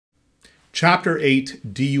Chapter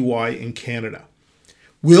 8, DUI in Canada.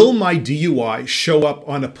 Will my DUI show up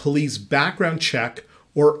on a police background check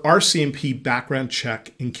or RCMP background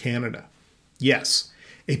check in Canada? Yes.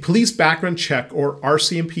 A police background check or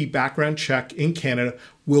RCMP background check in Canada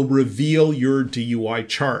will reveal your DUI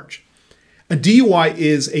charge. A DUI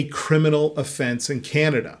is a criminal offense in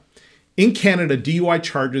Canada. In Canada, DUI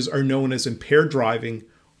charges are known as impaired driving,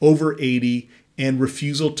 over 80, and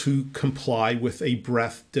refusal to comply with a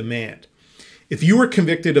breath demand. If you are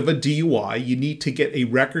convicted of a DUI, you need to get a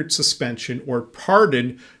record suspension or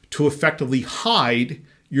pardon to effectively hide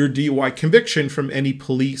your DUI conviction from any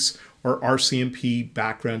police or RCMP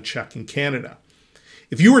background check in Canada.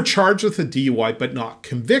 If you were charged with a DUI but not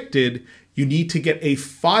convicted, you need to get a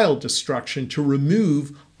file destruction to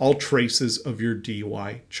remove all traces of your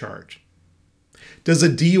DUI charge. Does a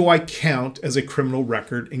DUI count as a criminal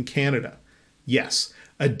record in Canada? Yes,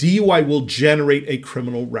 a DUI will generate a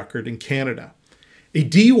criminal record in Canada. A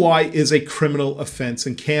DUI is a criminal offense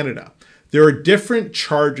in Canada. There are different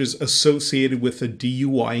charges associated with a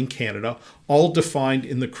DUI in Canada, all defined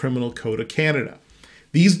in the Criminal Code of Canada.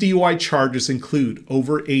 These DUI charges include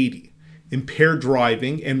over 80, impaired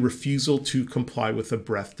driving, and refusal to comply with a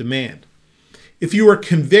breath demand. If you are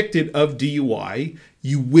convicted of DUI,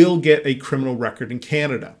 you will get a criminal record in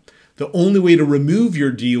Canada. The only way to remove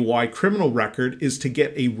your DUI criminal record is to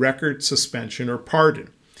get a record suspension or pardon.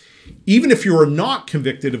 Even if you are not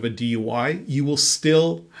convicted of a DUI, you will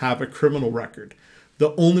still have a criminal record.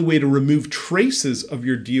 The only way to remove traces of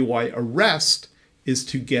your DUI arrest is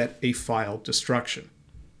to get a file destruction.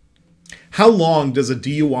 How long does a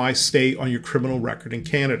DUI stay on your criminal record in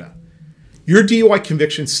Canada? Your DUI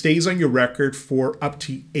conviction stays on your record for up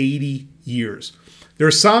to 80 years. There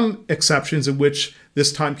are some exceptions in which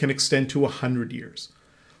this time can extend to 100 years.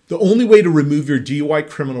 The only way to remove your DUI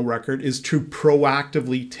criminal record is to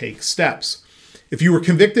proactively take steps. If you were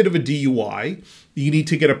convicted of a DUI, you need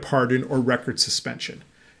to get a pardon or record suspension.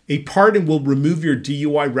 A pardon will remove your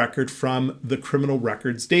DUI record from the criminal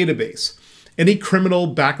records database. Any criminal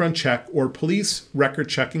background check or police record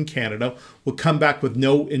check in Canada will come back with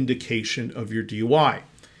no indication of your DUI.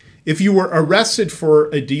 If you were arrested for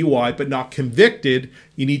a DUI but not convicted,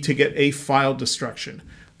 you need to get a file destruction.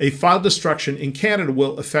 A file destruction in Canada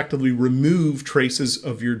will effectively remove traces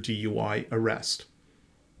of your DUI arrest.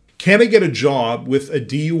 Can I get a job with a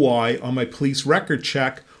DUI on my police record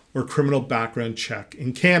check or criminal background check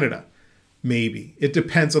in Canada? Maybe. It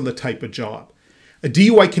depends on the type of job. A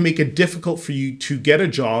DUI can make it difficult for you to get a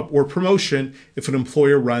job or promotion if an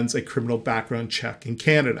employer runs a criminal background check in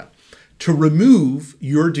Canada. To remove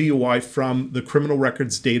your DUI from the criminal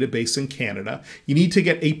records database in Canada, you need to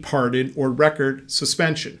get a pardon or record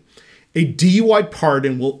suspension. A DUI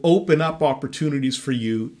pardon will open up opportunities for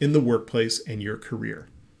you in the workplace and your career.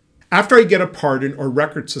 After I get a pardon or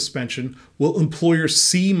record suspension, will employers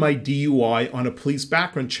see my DUI on a police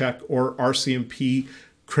background check or RCMP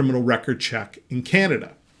criminal record check in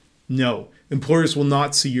Canada? No, employers will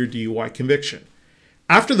not see your DUI conviction.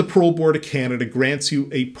 After the Parole Board of Canada grants you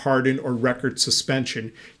a pardon or record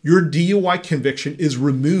suspension, your DUI conviction is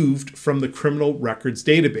removed from the criminal records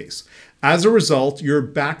database. As a result, your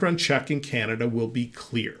background check in Canada will be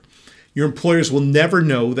clear. Your employers will never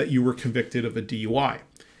know that you were convicted of a DUI.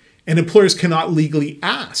 And employers cannot legally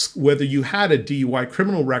ask whether you had a DUI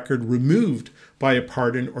criminal record removed by a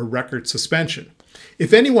pardon or record suspension.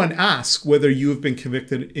 If anyone asks whether you have been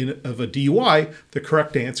convicted of a DUI, the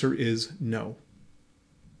correct answer is no.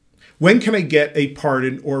 When can I get a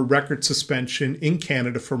pardon or record suspension in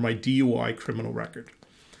Canada for my DUI criminal record?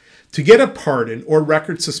 To get a pardon or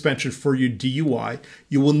record suspension for your DUI,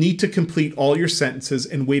 you will need to complete all your sentences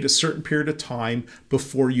and wait a certain period of time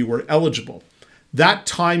before you are eligible. That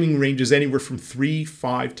timing ranges anywhere from 3,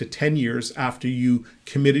 5 to 10 years after you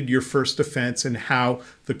committed your first offense and how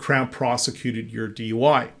the Crown prosecuted your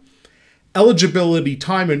DUI. Eligibility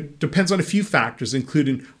time depends on a few factors,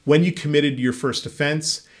 including when you committed your first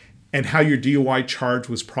offense and how your DUI charge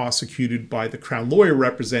was prosecuted by the Crown lawyer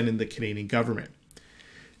representing the Canadian government.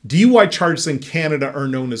 DUI charges in Canada are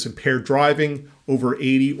known as impaired driving, over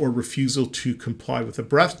 80, or refusal to comply with a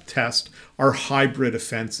breath test are hybrid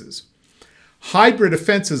offenses. Hybrid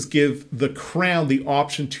offenses give the Crown the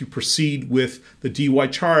option to proceed with the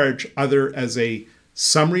DUI charge either as a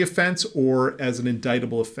summary offense or as an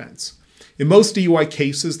indictable offense. In most DUI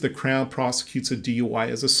cases, the Crown prosecutes a DUI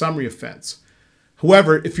as a summary offense.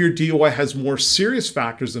 However, if your DUI has more serious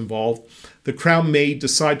factors involved, the Crown may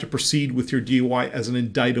decide to proceed with your DUI as an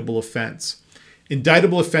indictable offense.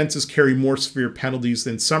 Indictable offenses carry more severe penalties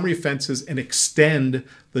than summary offenses and extend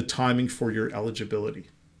the timing for your eligibility.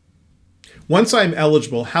 Once I'm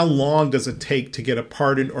eligible, how long does it take to get a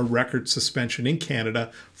pardon or record suspension in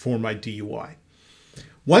Canada for my DUI?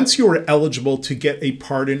 Once you are eligible to get a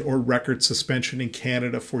pardon or record suspension in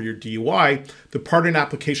Canada for your DUI, the pardon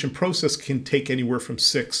application process can take anywhere from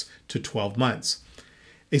 6 to 12 months.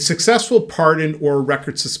 A successful pardon or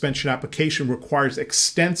record suspension application requires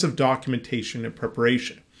extensive documentation and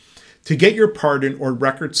preparation. To get your pardon or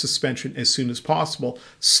record suspension as soon as possible,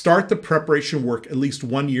 start the preparation work at least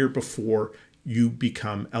 1 year before you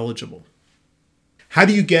become eligible. How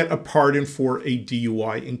do you get a pardon for a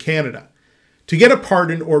DUI in Canada? To get a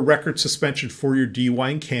pardon or record suspension for your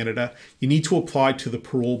DUI in Canada, you need to apply to the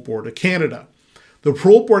Parole Board of Canada. The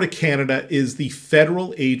Parole Board of Canada is the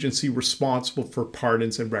federal agency responsible for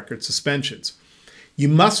pardons and record suspensions. You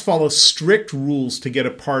must follow strict rules to get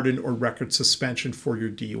a pardon or record suspension for your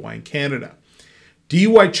DUI in Canada.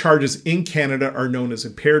 DUI charges in Canada are known as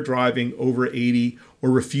impaired driving, over 80, or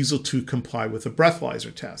refusal to comply with a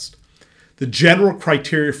breathalyzer test. The general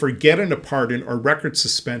criteria for getting a pardon or record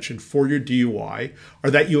suspension for your DUI are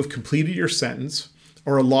that you have completed your sentence,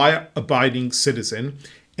 are a law-abiding citizen,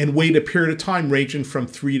 and wait a period of time ranging from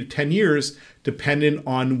 3 to 10 years, depending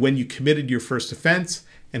on when you committed your first offense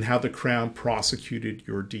and how the Crown prosecuted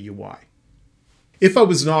your DUI. If I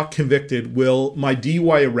was not convicted, will my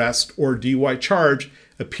DUI arrest or DUI charge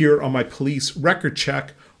appear on my police record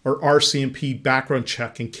check or RCMP background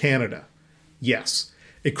check in Canada? Yes.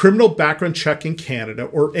 A criminal background check in Canada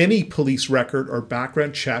or any police record or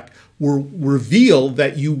background check will reveal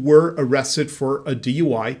that you were arrested for a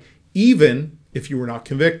DUI, even if you were not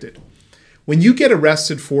convicted. When you get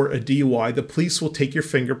arrested for a DUI, the police will take your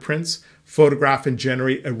fingerprints, photograph, and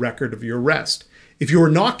generate a record of your arrest. If you are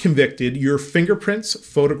not convicted, your fingerprints,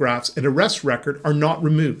 photographs, and arrest record are not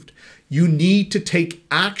removed. You need to take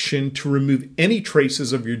action to remove any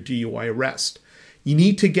traces of your DUI arrest. You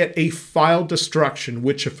need to get a file destruction,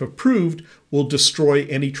 which, if approved, will destroy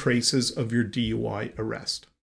any traces of your DUI arrest.